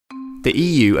The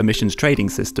EU Emissions Trading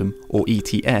System, or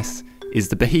ETS, is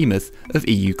the behemoth of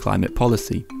EU climate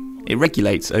policy. It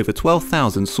regulates over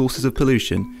 12,000 sources of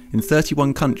pollution in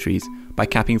 31 countries by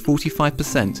capping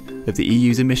 45% of the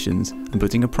EU's emissions and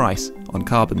putting a price on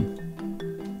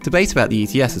carbon. Debate about the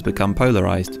ETS has become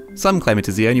polarised. Some claim it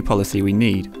is the only policy we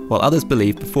need, while others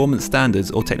believe performance standards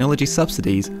or technology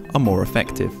subsidies are more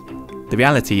effective. The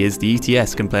reality is the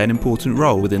ETS can play an important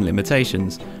role within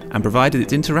limitations, and provided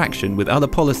its interaction with other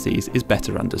policies is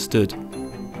better understood.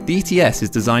 The ETS is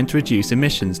designed to reduce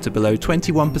emissions to below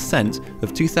 21%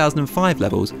 of 2005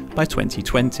 levels by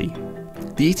 2020.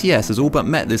 The ETS has all but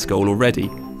met this goal already,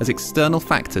 as external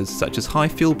factors such as high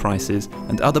fuel prices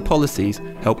and other policies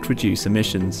helped reduce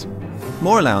emissions.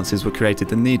 More allowances were created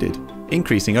than needed,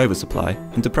 increasing oversupply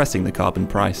and depressing the carbon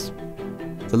price.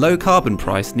 The low carbon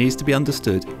price needs to be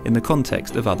understood in the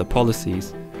context of other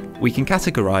policies. We can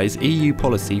categorise EU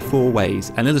policy 4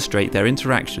 ways and illustrate their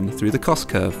interaction through the cost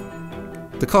curve.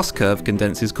 The cost curve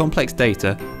condenses complex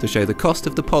data to show the cost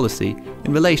of the policy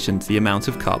in relation to the amount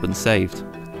of carbon saved.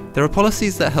 There are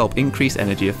policies that help increase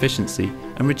energy efficiency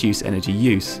and reduce energy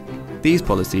use. These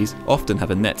policies often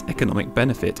have a net economic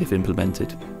benefit if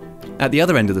implemented. At the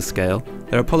other end of the scale,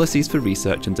 there are policies for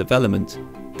research and development.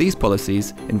 These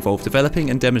policies involve developing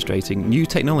and demonstrating new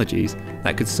technologies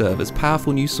that could serve as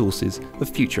powerful new sources of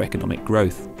future economic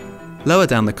growth. Lower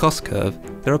down the cost curve,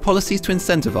 there are policies to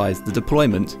incentivise the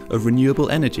deployment of renewable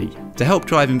energy. To help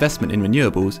drive investment in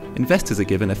renewables, investors are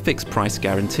given a fixed price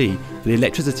guarantee for the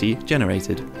electricity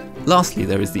generated. Lastly,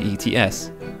 there is the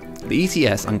ETS. The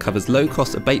ETS uncovers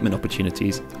low-cost abatement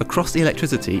opportunities across the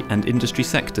electricity and industry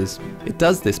sectors. It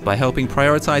does this by helping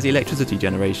prioritise electricity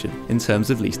generation in terms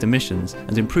of least emissions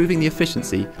and improving the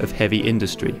efficiency of heavy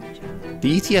industry.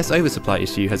 The ETS oversupply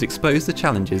issue has exposed the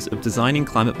challenges of designing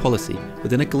climate policy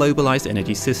within a globalised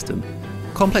energy system.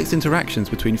 Complex interactions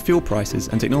between fuel prices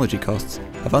and technology costs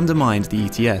have undermined the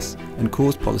ETS and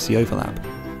caused policy overlap.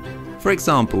 For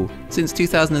example, since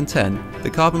 2010, the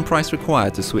carbon price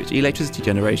required to switch electricity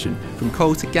generation from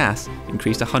coal to gas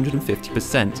increased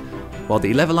 150%, while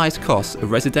the levelised costs of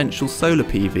residential solar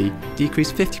PV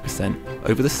decreased 50%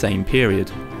 over the same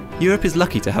period. Europe is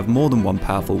lucky to have more than one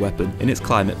powerful weapon in its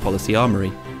climate policy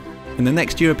armoury. In the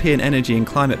next European Energy and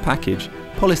Climate Package,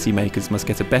 policymakers must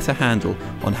get a better handle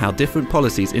on how different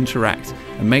policies interact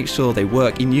and make sure they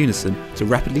work in unison to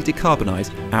rapidly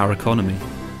decarbonise our economy.